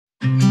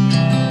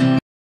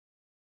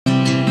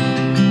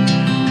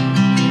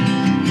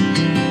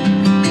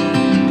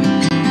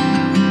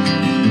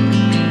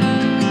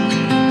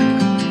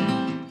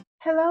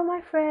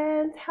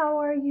friends, how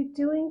are you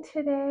doing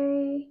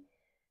today?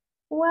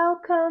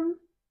 Welcome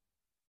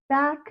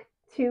back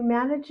to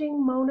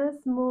Managing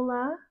Mona's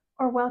Moolah,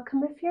 or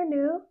welcome if you're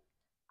new.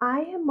 I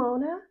am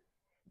Mona.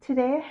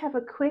 Today I have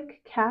a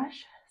quick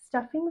cash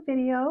stuffing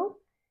video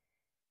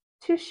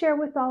to share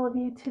with all of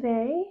you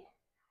today.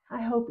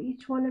 I hope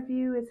each one of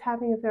you is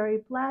having a very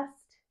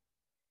blessed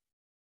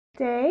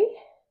day.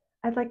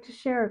 I'd like to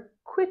share a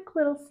quick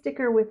little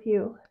sticker with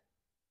you.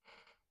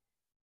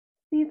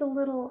 See the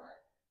little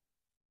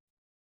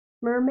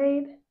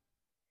mermaid?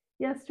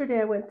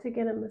 Yesterday I went to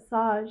get a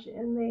massage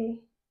and they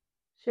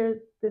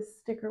shared this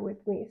sticker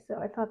with me, so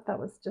I thought that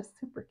was just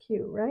super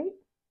cute, right?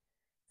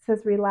 It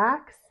says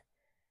relax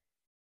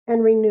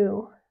and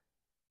renew.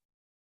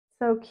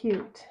 So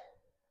cute.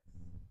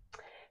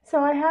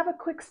 So I have a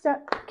quick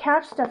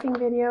cash stuffing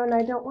video, and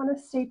I don't want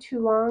to stay too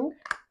long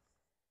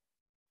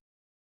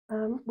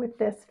with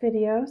this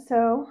video.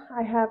 So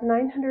I have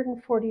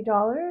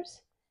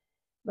 $940.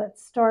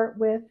 Let's start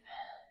with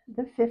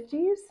the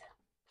 50s.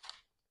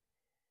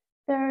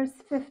 There's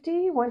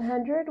 50,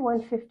 100,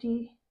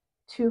 150,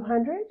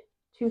 200,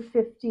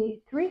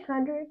 250,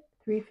 300,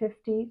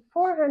 350,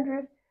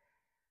 400,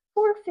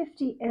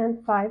 450,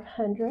 and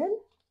 500.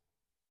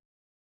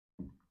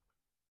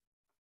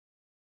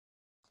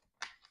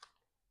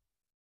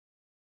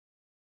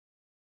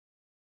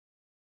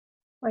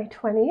 My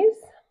 20s.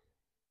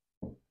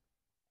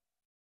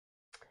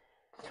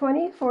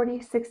 20,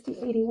 40, 60,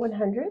 80,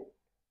 100.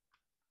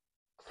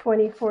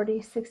 20,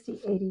 40,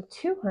 60, 80,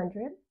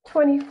 200.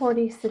 20,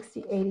 40,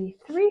 60, 80,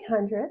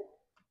 300.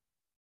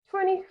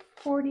 20,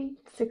 40,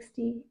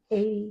 60,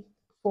 80,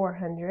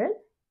 400.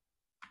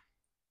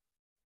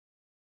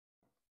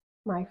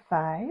 My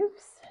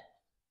 5s.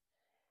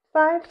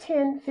 5,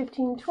 10,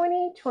 15,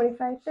 20,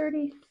 25,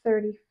 30,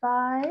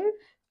 35.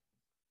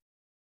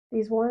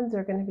 These ones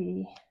are going to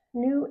be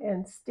new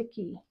and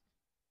sticky.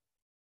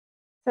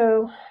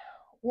 So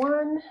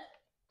 1,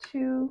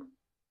 2,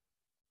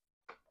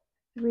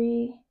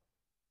 3,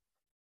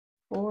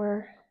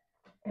 4,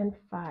 and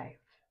 5.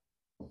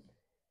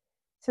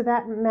 So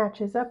that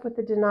matches up with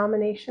the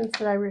denominations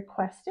that I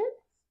requested.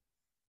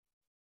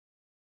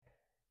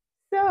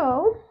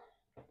 So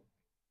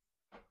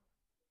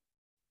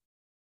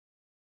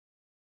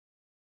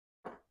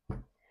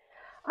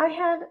I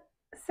had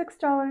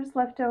 $6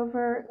 left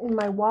over in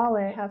my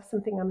wallet. I have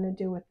something I'm going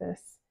to do with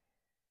this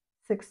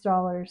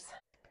 $6.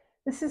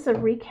 This is a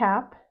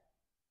recap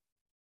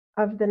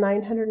of the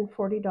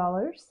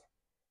 $940.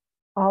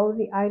 All of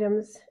the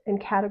items and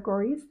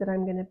categories that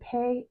I'm going to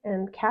pay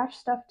and cash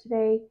stuff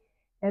today,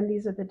 and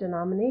these are the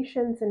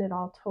denominations, and it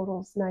all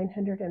totals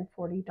 $940.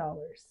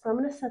 So I'm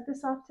going to set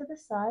this off to the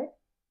side,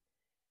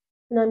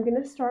 and I'm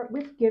going to start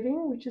with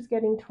giving, which is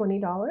getting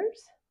 $20.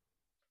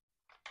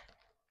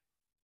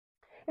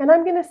 And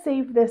I'm going to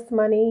save this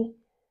money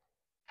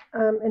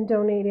and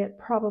donate it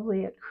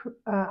probably at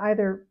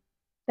either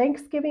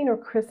Thanksgiving or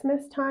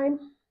Christmas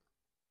time.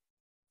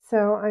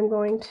 So I'm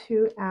going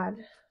to add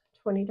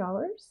 $20.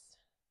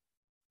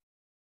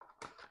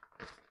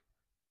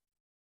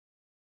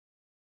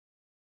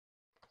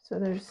 So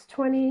there's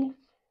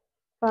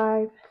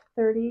 25,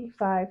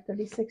 35,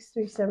 36,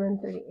 37,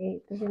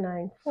 38,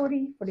 39,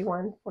 40,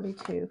 41,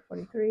 42,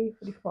 43,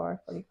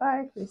 44,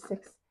 45,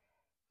 46,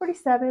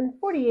 47,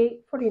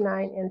 48,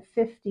 49, and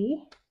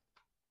 50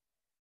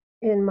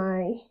 in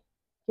my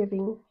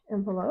giving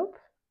envelope.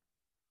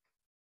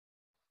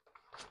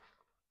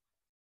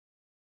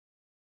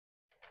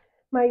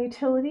 My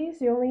utilities,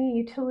 the only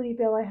utility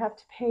bill I have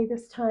to pay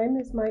this time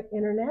is my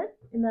internet,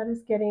 and that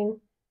is getting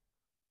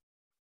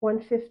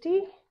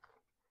 $150.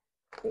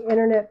 The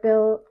internet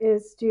bill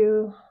is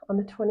due on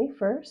the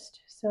 21st,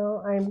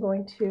 so I'm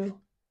going to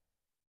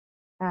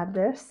add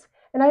this.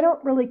 And I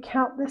don't really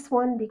count this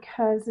one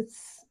because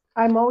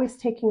I'm always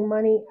taking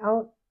money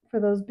out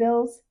for those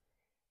bills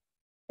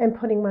and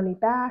putting money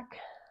back.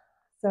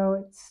 So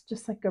it's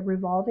just like a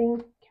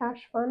revolving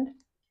cash fund.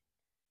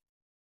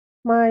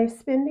 My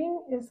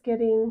spending is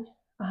getting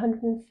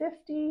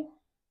 $150.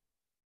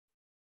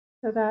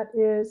 So that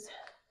is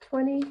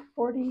 20,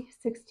 40,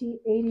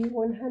 60, 80,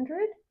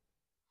 100.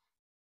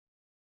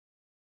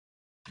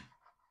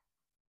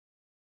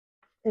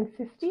 And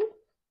 50.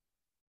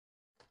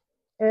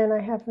 And I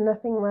have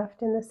nothing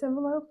left in this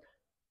envelope.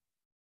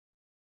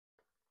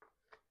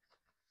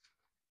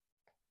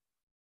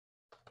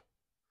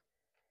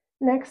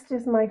 Next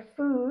is my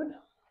food,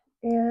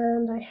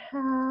 and I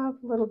have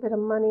a little bit of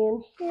money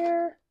in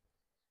here.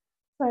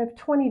 So I have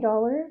 $20.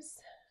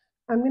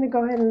 I'm going to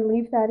go ahead and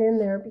leave that in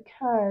there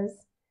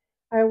because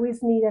I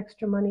always need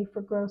extra money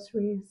for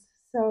groceries.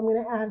 So I'm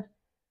going to add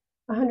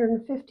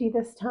 $150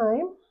 this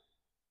time.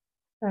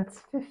 That's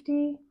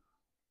 50,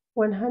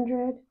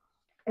 100,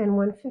 and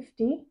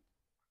 150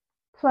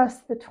 plus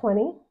the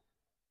 20.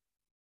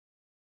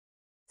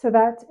 So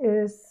that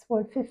is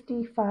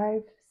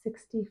 155,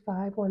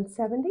 65,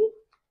 170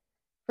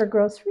 for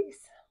groceries.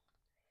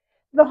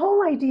 The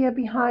whole idea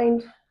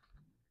behind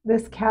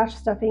this cash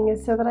stuffing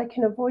is so that I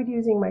can avoid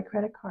using my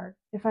credit card.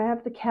 If I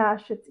have the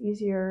cash, it's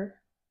easier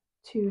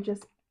to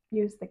just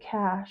use the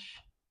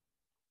cash.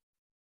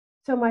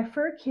 So my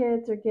fur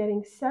kids are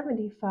getting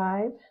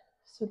 75.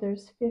 So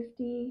there's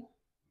 50,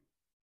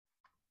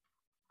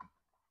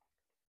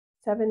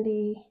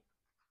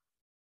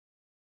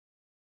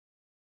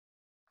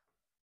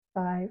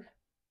 75.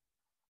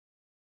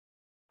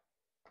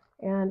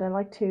 And I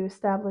like to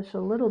establish a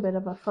little bit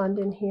of a fund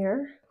in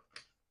here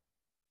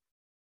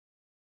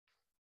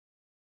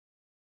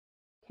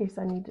in case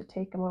I need to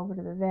take them over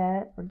to the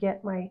vet or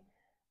get my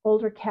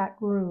older cat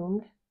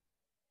groomed.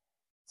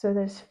 So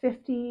there's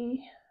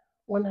 50,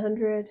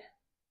 100,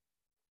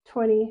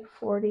 20,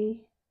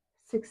 40,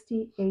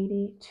 60,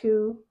 80,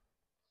 2,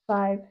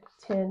 5,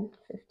 10,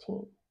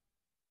 15.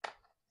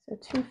 So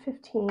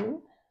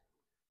 215.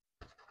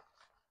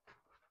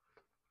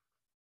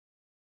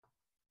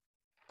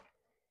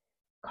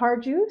 Car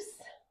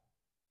juice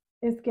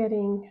is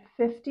getting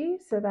 50,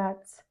 so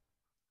that's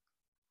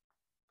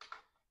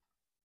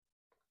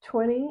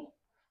 20,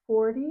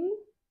 40,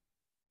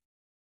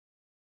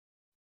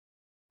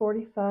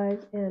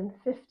 45, and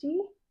 50.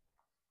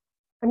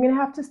 I'm going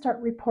to have to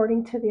start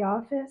reporting to the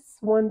office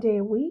 1 day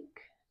a week,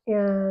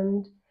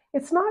 and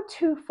it's not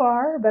too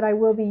far, but I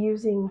will be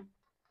using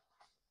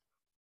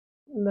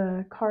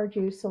the car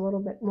juice a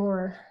little bit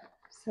more,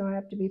 so I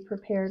have to be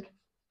prepared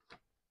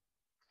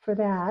for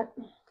that.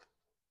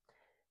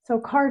 So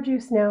car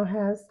juice now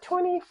has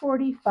 20,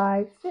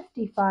 45,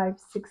 55,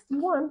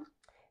 61.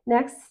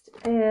 Next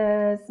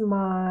is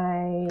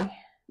my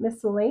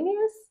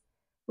miscellaneous,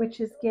 which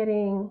is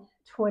getting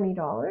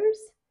 $20.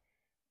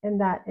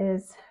 And that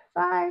is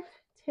 5,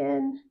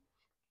 10,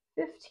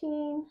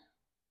 15,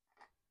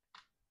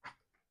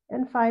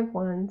 and 5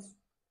 ones,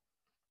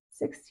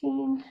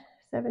 16,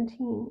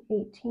 17,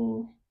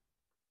 18,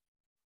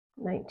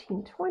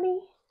 19, 20.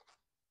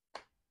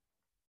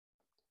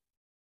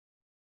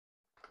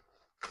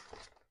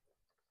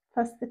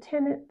 Plus the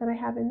 10 that I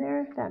have in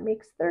there, that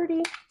makes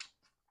 30.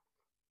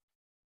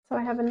 So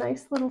I have a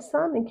nice little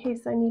sum in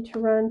case I need to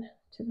run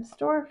to the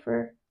store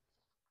for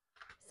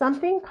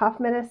something. Cough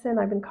medicine.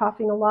 I've been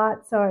coughing a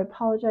lot, so I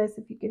apologize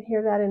if you can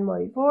hear that in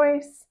my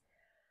voice.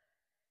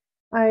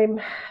 I'm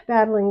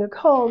battling a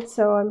cold,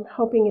 so I'm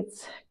hoping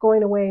it's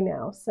going away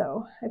now.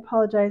 So I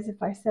apologize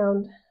if I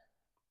sound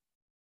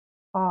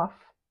off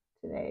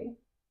today.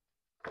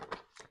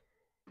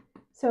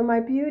 So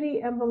my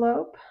beauty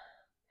envelope,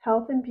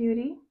 health and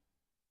beauty,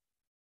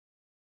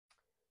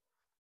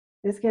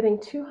 is getting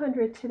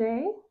 200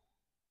 today.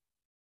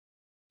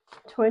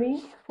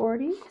 20,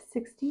 40,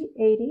 60,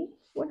 80,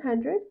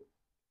 100.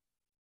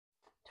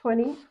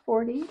 20,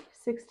 40,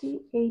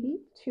 60, 80,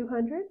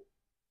 200.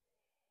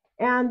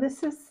 And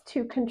this is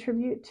to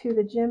contribute to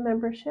the gym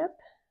membership.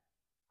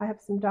 I have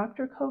some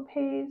doctor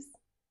co-pays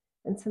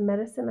and some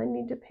medicine I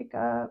need to pick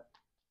up.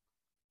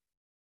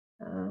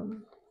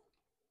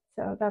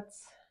 So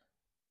that's,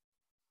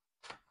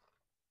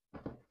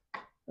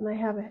 and I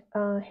have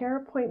a hair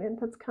appointment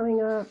that's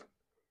coming up.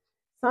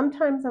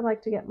 Sometimes I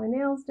like to get my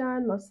nails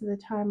done. Most of the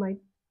time I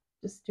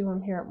just do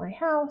them here at my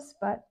house,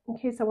 but in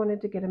case I wanted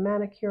to get a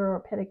manicure or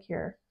a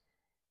pedicure,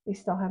 we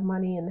still have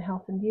money in the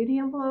health and beauty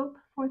envelope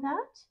for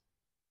that.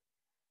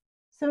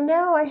 So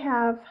now I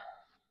have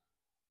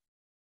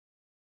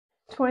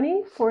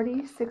 20,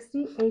 40,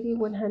 60, 80,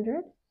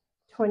 100,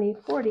 20,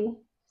 40,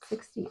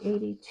 60,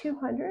 80,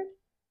 200,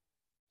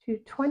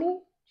 220,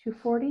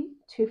 240,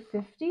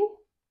 250,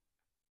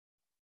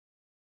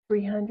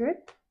 300,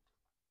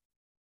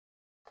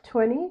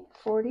 20,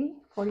 40,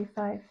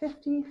 45,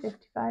 50,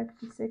 55,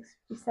 56,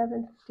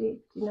 57, 58,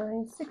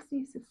 59,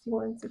 60,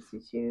 61,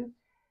 62,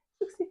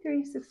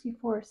 63,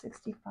 64,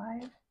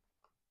 65.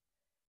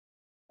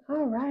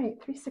 All right,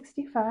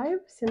 365.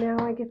 So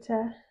now I get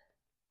to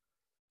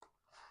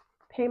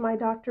pay my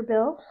doctor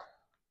bill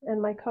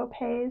and my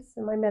co-pays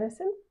and my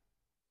medicine.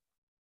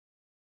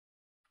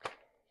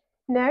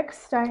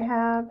 Next, I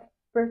have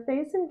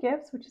birthdays and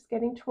gifts, which is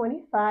getting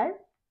 25.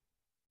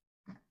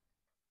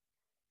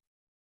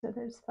 So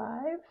there's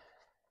 5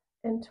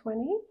 and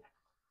 20.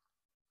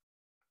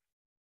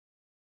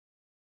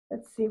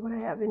 Let's see what I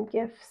have in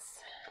gifts.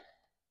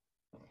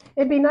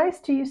 It'd be nice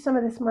to use some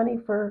of this money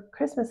for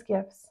Christmas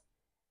gifts.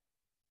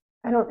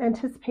 I don't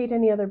anticipate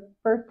any other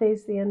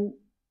birthdays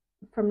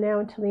from now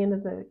until the end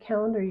of the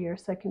calendar year,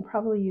 so I can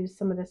probably use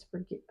some of this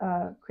for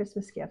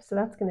Christmas gifts. So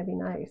that's going to be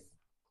nice.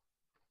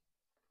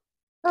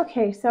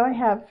 Okay, so I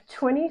have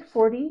 20,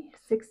 40,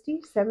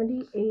 60,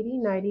 70, 80,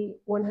 90,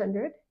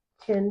 100,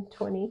 10,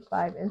 20,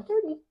 5, and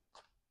 30.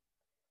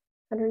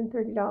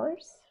 $130.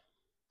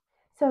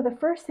 So the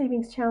first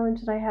savings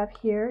challenge that I have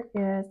here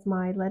is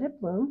my Let It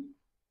Bloom.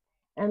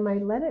 And my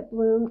Let It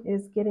Bloom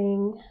is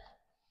getting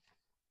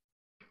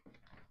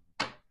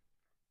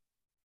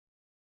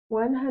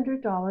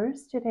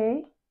 $100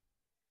 today.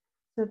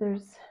 So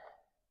there's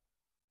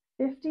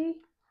 50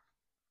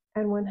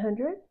 and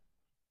 100.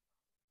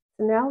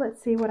 So now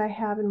let's see what I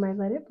have in my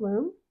Let It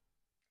Bloom.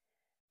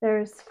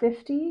 There's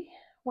 50,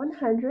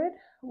 100,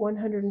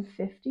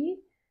 150,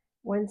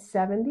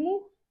 170,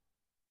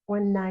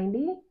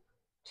 190,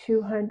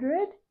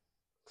 200,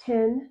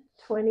 10,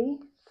 20,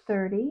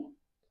 30,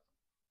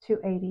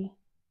 280.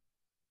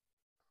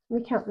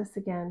 Let me count this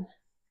again.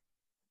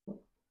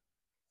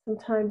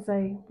 Sometimes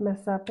I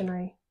mess up and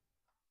I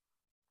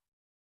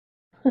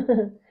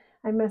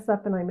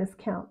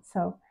miscount.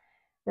 So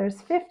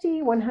there's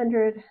 50,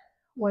 100,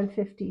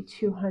 150,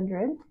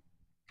 200,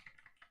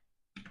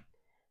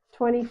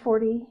 20,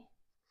 40,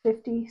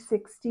 50,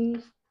 60,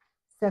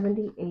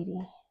 70, 80.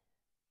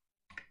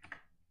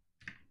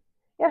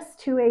 Yes,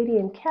 280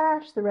 in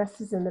cash. The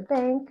rest is in the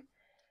bank.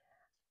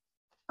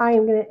 I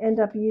am going to end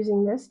up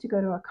using this to go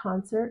to a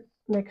concert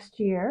next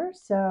year.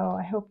 So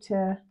I hope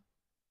to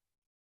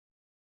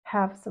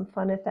have some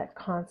fun at that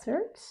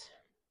concert.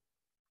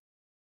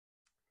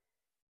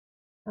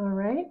 All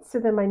right, so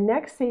then my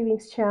next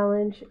savings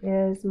challenge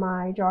is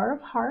my jar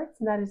of hearts,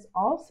 and that is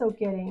also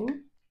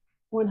getting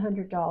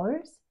 $100.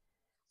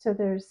 So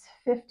there's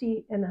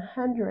 50 and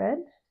 100.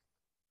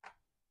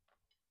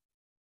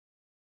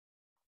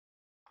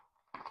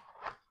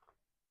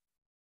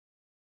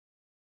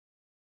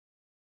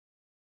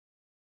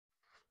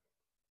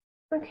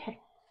 Okay.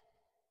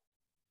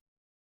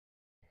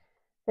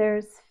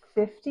 There's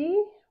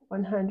 50,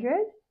 100,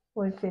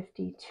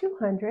 150,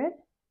 200,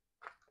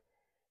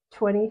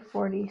 20,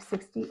 40,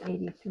 60,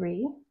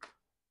 83,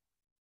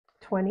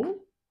 20,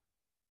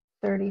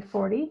 30,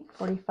 40,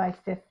 45,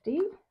 50,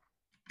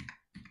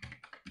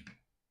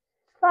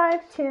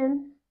 5,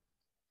 10,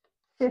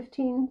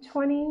 15,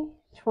 20,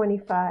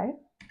 25,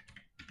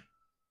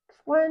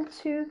 1,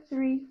 2,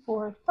 3,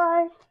 4,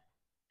 5.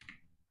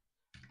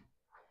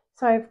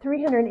 So I have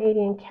 380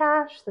 in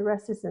cash. The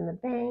rest is in the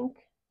bank.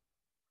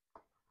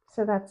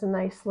 So that's a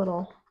nice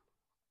little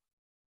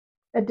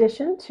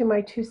addition to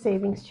my 2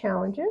 savings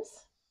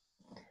challenges.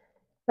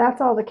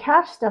 That's all the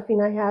cash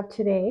stuffing I have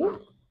today.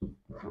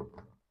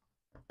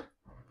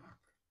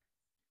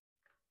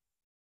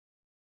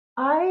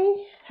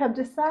 I have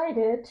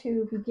decided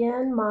to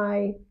begin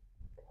my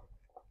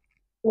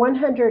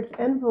 100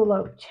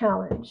 envelope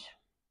challenge.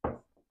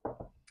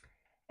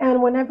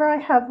 And whenever I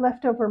have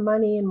leftover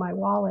money in my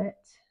wallet,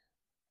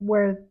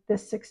 where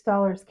this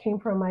 $6 came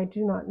from, I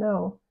do not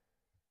know.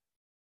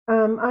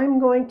 I'm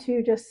going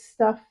to just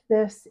stuff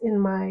this in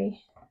my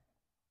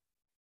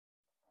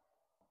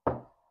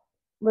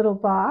little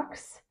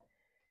box.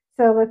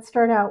 So let's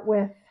start out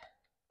with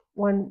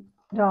 $1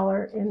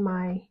 in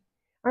my,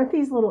 aren't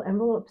these little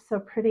envelopes so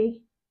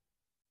pretty?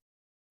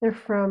 They're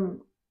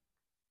from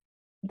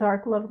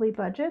Dark Lovely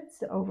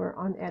Budgets over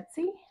on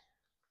Etsy.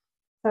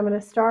 So I'm going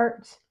to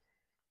start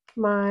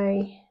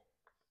my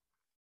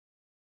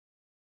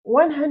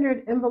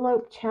 100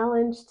 envelope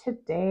challenge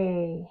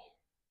today.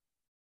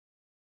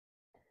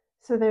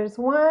 So there's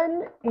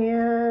one,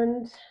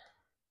 and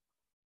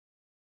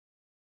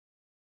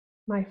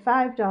my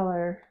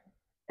 $5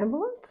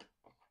 envelope.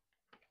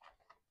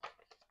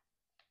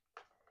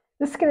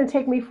 This is going to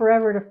take me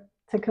forever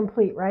to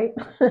complete, right?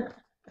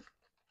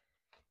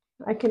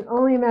 I can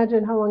only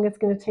imagine how long it's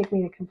going to take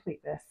me to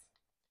complete this.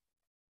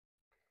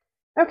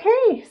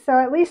 Okay, so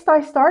at least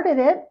I started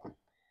it.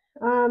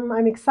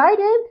 I'm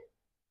excited.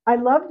 I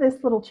love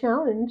this little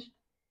challenge.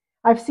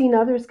 I've seen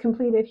others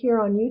complete it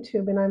here on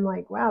YouTube, and I'm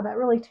like, wow, that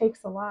really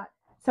takes a lot.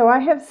 So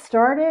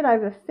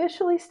I've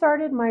officially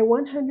started my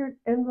 100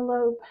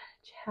 envelope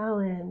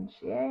challenge.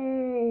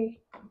 Yay.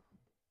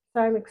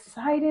 So I'm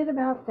excited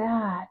about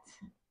that.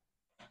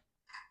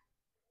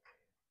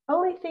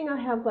 Only thing I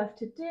have left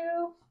to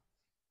do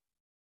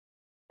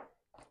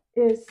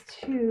is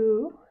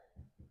to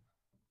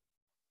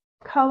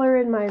color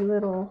in my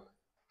little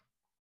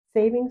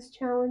savings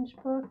challenge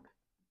book.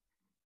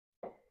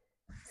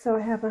 So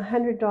I have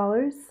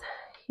 $100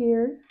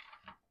 here.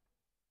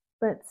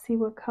 Let's see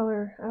what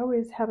color. I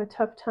always have a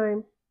tough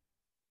time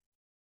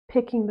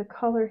picking the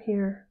color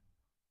here.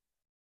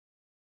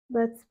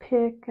 Let's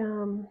pick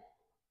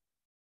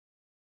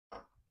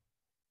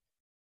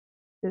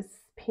this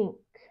pink.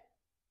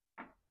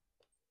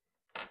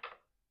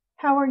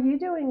 How are you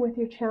doing with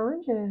your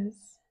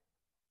challenges?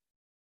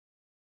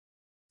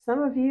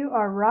 Some of you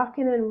are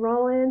rocking and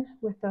rolling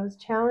with those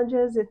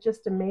challenges. It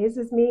just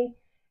amazes me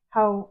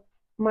how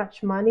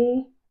much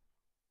money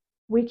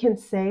we can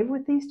save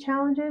with these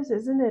challenges.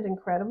 Isn't it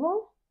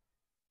incredible?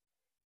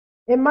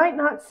 It might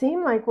not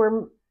seem like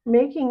we're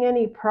making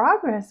any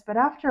progress, but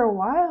after a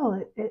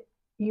while,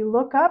 you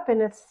look up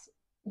and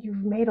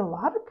you've made a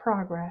lot of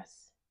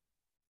progress.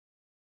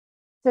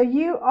 So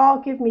you all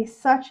give me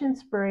such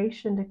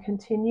inspiration to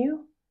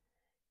continue.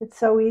 It's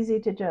so easy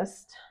to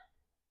just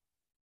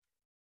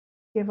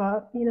give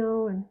up,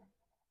 and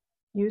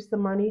use the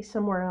money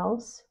somewhere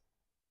else.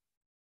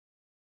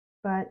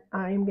 But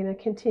I'm going to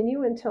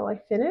continue until I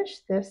finish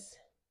this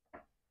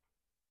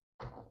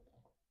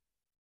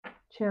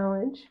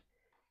challenge.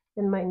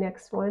 And my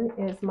next one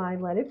is my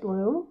Let It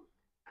Bloom.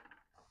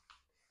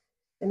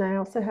 And I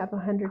also have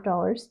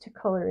 $100 to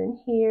color in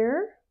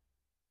here.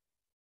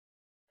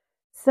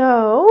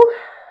 So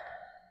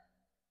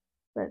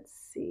let's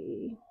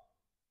see.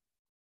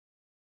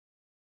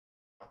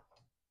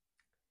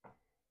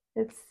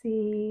 Let's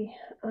see.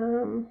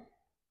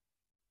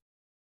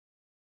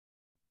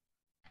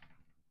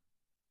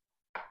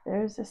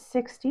 There's a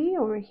 60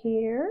 over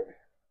here.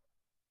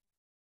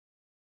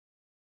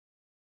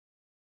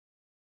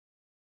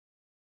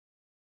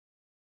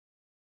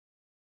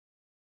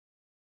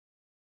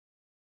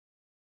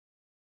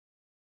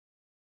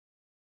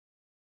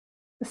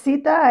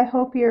 Sita, I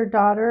hope your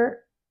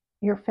daughter,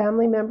 your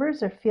family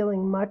members are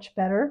feeling much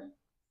better.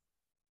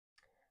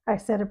 I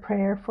said a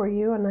prayer for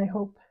you, and I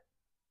hope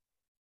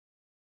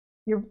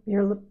your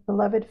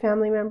beloved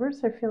family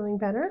members are feeling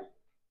better.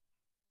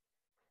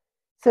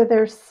 So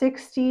there's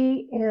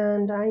 60,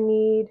 and I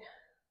need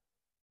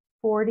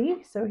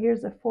 40. So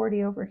here's a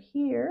 40 over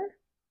here.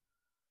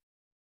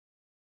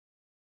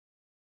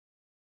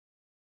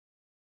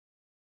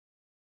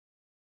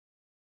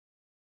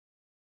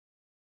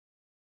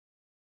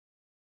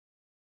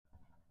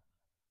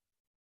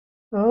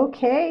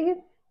 Okay,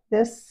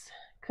 this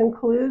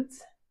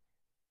concludes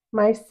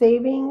my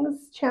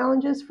savings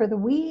challenges for the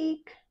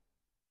week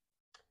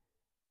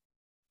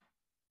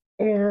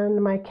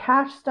and my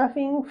cash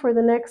stuffing for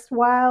the next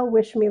while.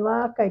 Wish me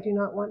luck. I do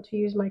not want to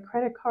use my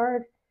credit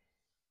card.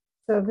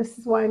 So this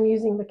is why I'm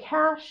using the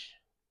cash.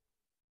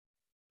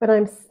 But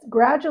I'm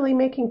gradually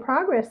making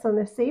progress on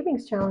the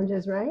savings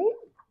challenges, right?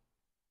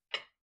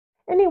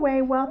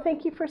 Anyway, well,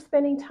 thank you for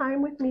spending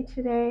time with me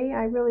today.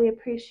 I really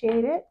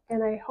appreciate it.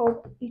 And I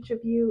hope each of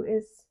you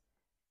is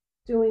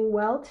doing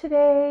well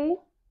today.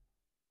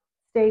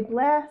 Stay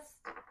blessed.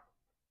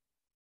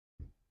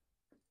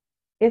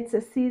 It's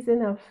a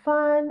season of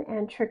fun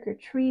and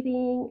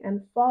trick-or-treating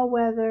and fall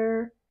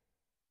weather.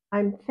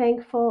 I'm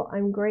thankful,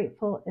 I'm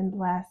grateful, and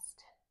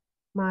blessed.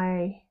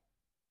 My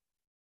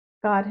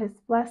God has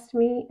blessed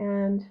me,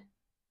 and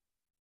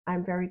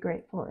I'm very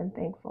grateful and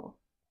thankful.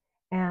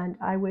 And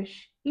I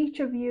wish each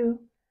of you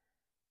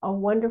a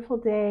wonderful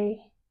day.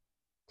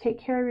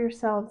 Take care of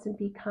yourselves and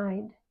be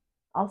kind.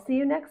 I'll see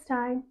you next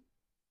time.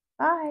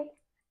 Bye.